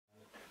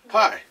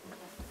Hi.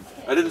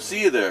 I didn't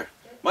see you there.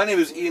 My name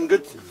is Ian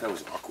Good. That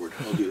was awkward.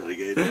 I'll do that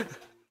again.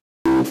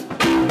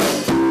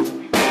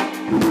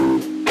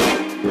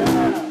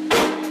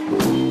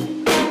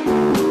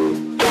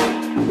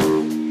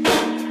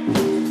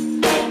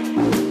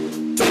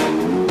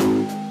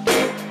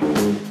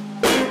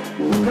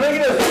 Can I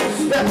get a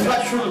step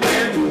touch from the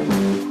band?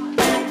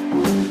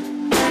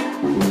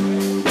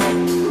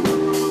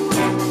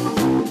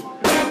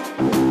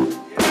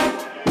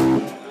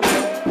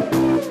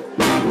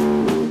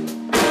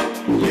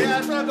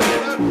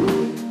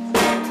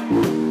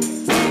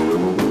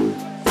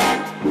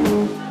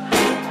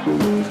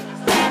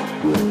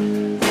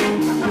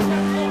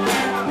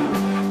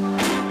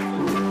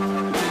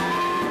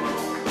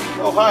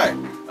 Oh, hi.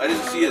 I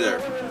didn't see you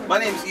there. My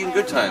name is Ian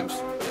Goodtimes,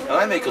 and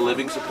I make a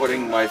living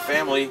supporting my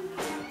family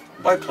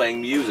by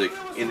playing music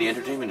in the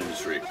entertainment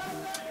industry.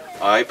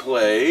 I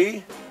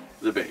play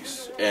the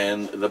bass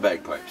and the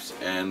bagpipes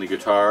and the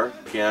guitar,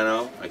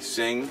 piano, I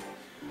sing,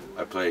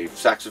 I play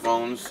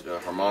saxophones,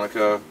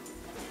 harmonica,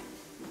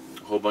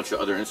 a whole bunch of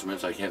other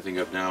instruments I can't think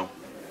of now.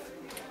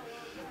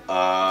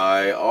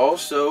 I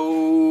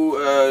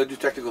also do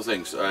technical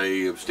things. I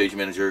am stage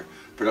manager,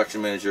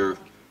 production manager,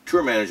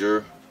 tour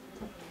manager,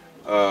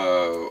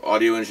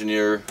 audio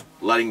engineer,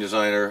 lighting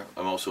designer.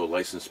 I'm also a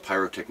licensed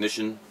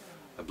pyrotechnician.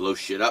 I blow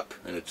shit up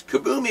and it's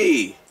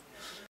kaboomy!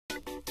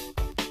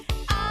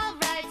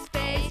 Alright,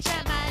 Space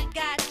Jam, I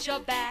got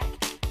your back.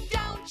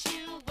 Don't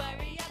you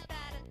worry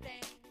about a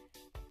thing.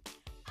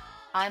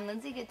 I'm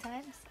Lindsay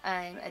Goodtimes.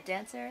 I'm a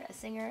dancer, a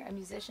singer, a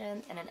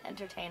musician, and an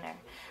entertainer.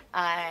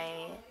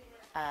 I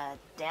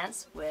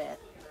dance with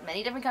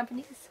many different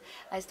companies.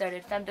 I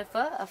started Femme de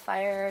Feu, a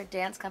fire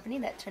dance company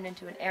that turned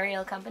into an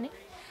aerial company.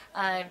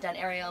 I've done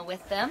aerial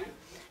with them.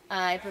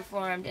 I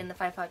performed in the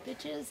Five Hot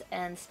Bitches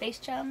and Space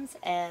Chums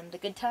and the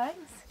Good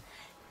Times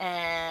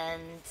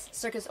and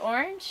Circus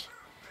Orange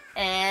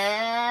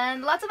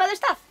and lots of other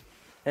stuff.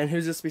 And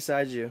who's this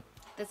besides you?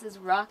 This is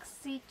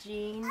Roxy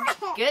Jean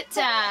Good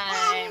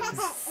Times.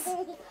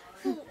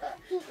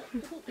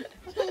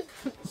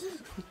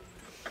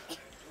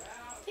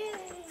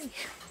 Yay.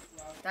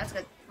 That's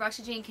good.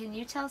 Roxy Jean, can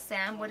you tell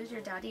Sam, what does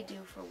your daddy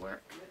do for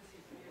work?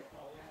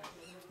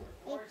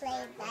 We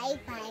play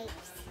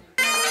bagpipes.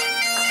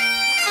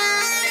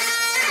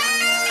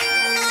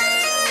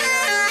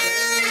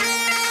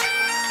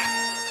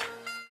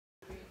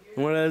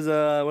 What does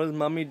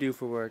mommy do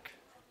for work?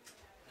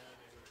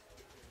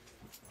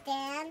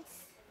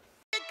 Dance.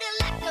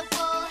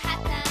 Collectible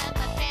halftime,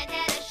 my band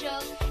had a show.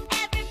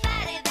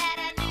 Everybody that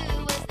I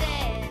knew was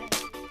there.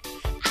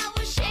 I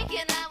was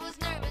shaking, I was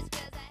nervous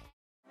 'cause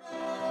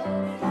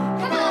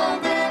Come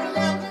on, baby,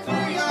 let me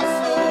through your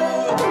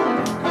soul.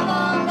 Come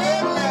on,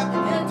 baby, let the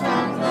good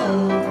times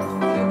roll.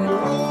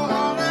 Roll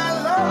all night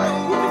long.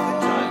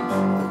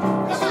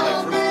 Come on,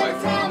 baby,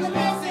 tell me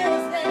this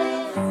is this.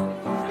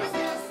 This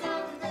is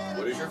something.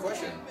 What is your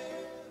question?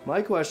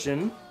 My question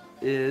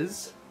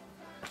is,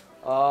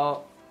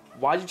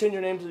 why'd you change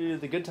your name to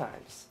the Good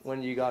Times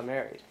when you got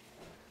married?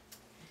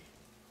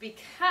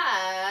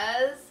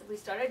 Because we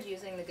started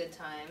using the Good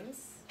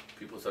Times.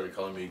 People started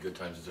calling me Good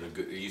Times instead of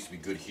Good. It used to be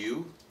Good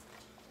Hugh,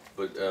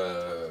 but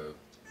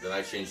then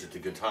I changed it to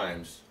Good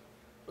Times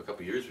a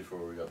couple years before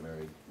we got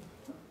married.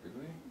 Didn't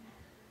we?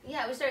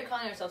 Yeah, we started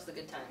calling ourselves the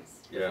Good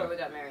Times before Yeah. we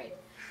got married.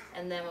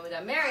 And then when we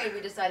got married,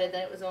 we decided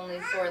that it was only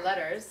 4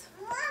 letters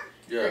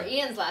for Yeah.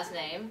 Ian's last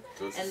name.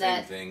 So it's the and same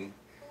that thing.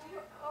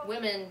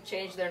 women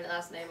change their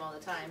last name all the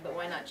time, but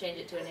why not change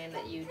it to a name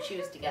that you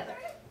choose together?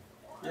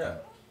 Yeah.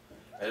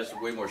 And it's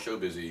way more show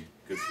busy,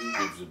 because who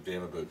gives a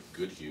damn about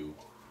Good Hugh?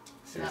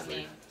 Not Seriously.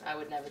 me. I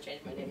would never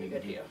change my name to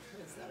Good Hugh.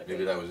 It's not a Maybe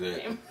good that was it.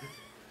 name.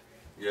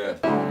 Yeah.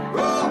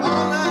 Roll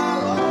all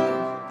night long.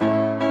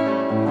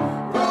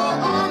 Roll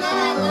all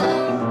night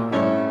long.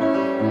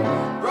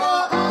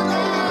 Roll all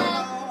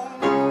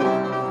night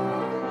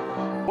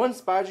long. What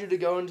inspired you to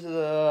go into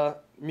the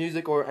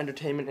music or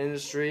entertainment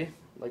industry?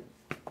 Like,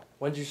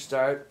 when did you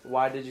start?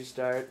 Why did you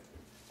start?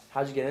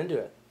 How'd you get into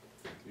it?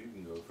 You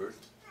can go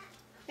first.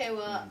 Okay,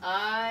 well,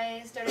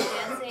 I started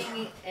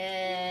dancing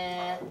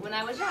when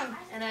I was young,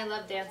 and I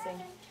loved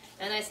dancing.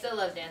 And I still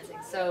love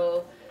dancing,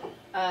 so,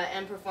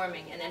 and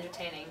performing and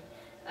entertaining.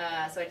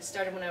 So I just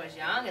started when I was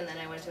young, and then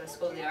I went to a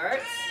school of the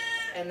arts.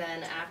 And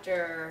then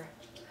after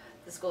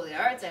the school of the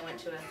arts, I went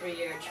to a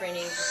 3-year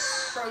training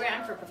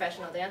program for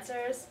professional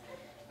dancers.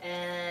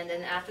 And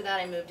then after that,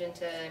 I moved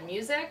into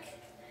music.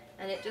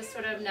 And it just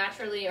sort of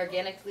naturally,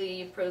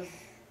 organically,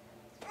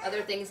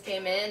 other things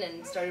came in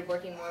and started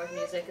working more with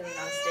music and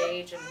on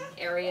stage and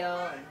aerial,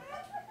 and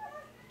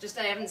just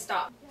I haven't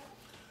stopped.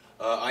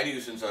 I knew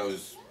since I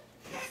was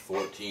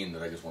 14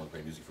 that I just wanted to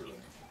play music for a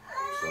living.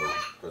 So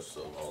that's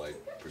all I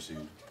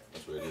pursued.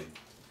 That's what I did.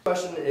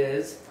 Question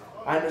is,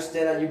 I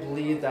understand that you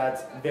believe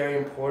that's very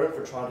important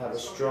for Toronto to have a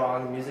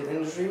strong music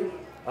industry.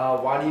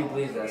 Why do you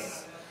believe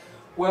this?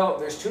 Well,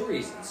 there's 2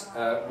 reasons.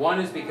 One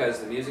is because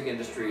the music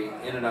industry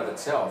in and of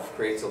itself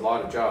creates a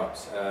lot of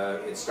jobs.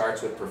 It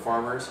starts with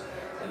performers,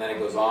 and then it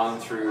goes on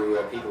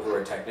through people who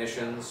are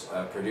technicians,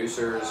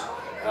 producers,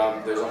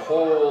 There's a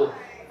whole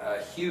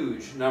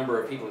huge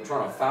number of people in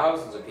Toronto,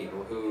 thousands of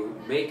people who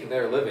make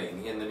their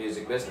living in the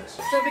music business.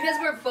 So because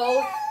we're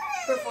both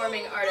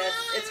performing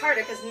artists, it's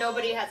harder because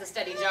nobody has a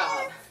steady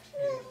job.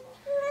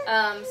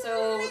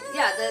 So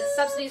yeah, the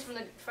subsidies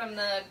from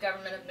the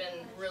government have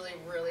been really,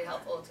 really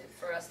helpful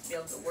for us to be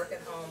able to work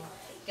at home,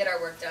 get our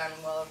work done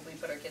while we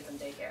put our kids in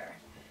daycare.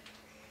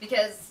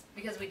 Because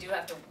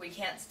we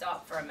can't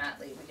stop for a mat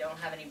leave. We don't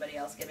have anybody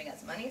else giving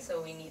us money,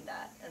 so we need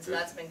that. And so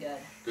that's been good.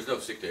 There's no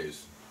sick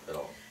days at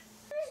all.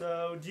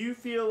 So, do you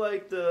feel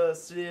like the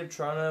city of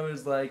Toronto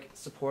is like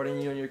supporting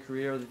you in your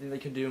career, or do you think they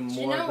could do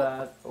more of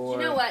that? Or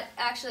Do you know what?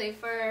 Actually,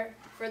 for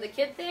the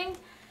kid thing,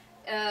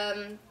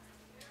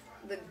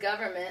 the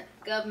government,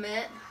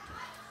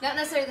 not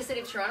necessarily the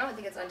city of Toronto. I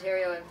think it's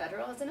Ontario and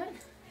federal, isn't it?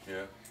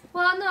 Yeah.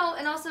 Well, no,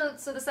 and also,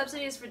 so the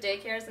subsidies for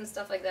daycares and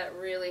stuff like that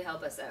really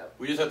help us out.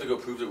 We just have to go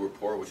prove that we're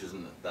poor, which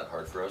isn't that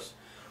hard for us.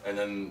 And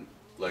then,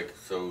 like,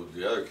 so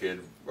the other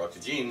kid, Roxy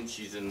Jean,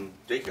 she's in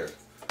daycare.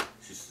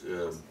 She's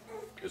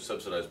is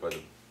subsidized by the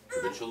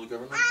provincial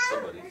government,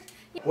 somebody.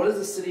 what is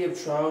the city of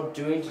Toronto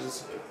doing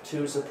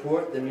to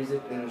support the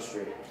music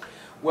industry?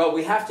 Well,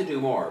 we have to do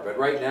more, but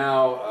right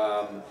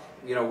now,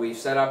 you know, we've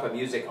set up a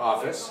music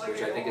office,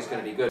 which I think is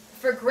going to be good.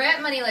 For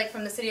grant money, like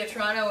from the city of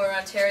Toronto or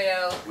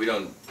Ontario,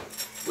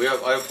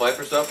 I apply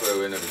for stuff, but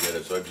I never get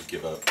it, so I just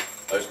give up.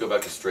 I just go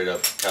back to straight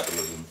up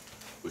capitalism,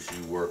 which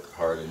you work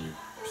hard and you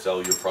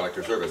sell your product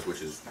or service,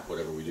 which is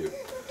whatever we do.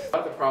 A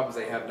lot of the problems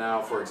they have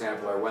now, for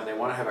example, are when they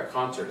want to have a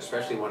concert,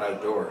 especially one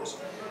outdoors.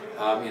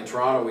 In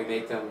Toronto, we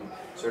make them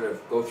sort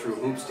of go through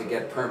hoops to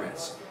get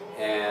permits,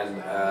 and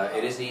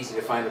it isn't easy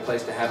to find a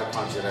place to have a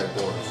concert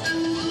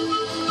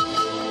outdoors.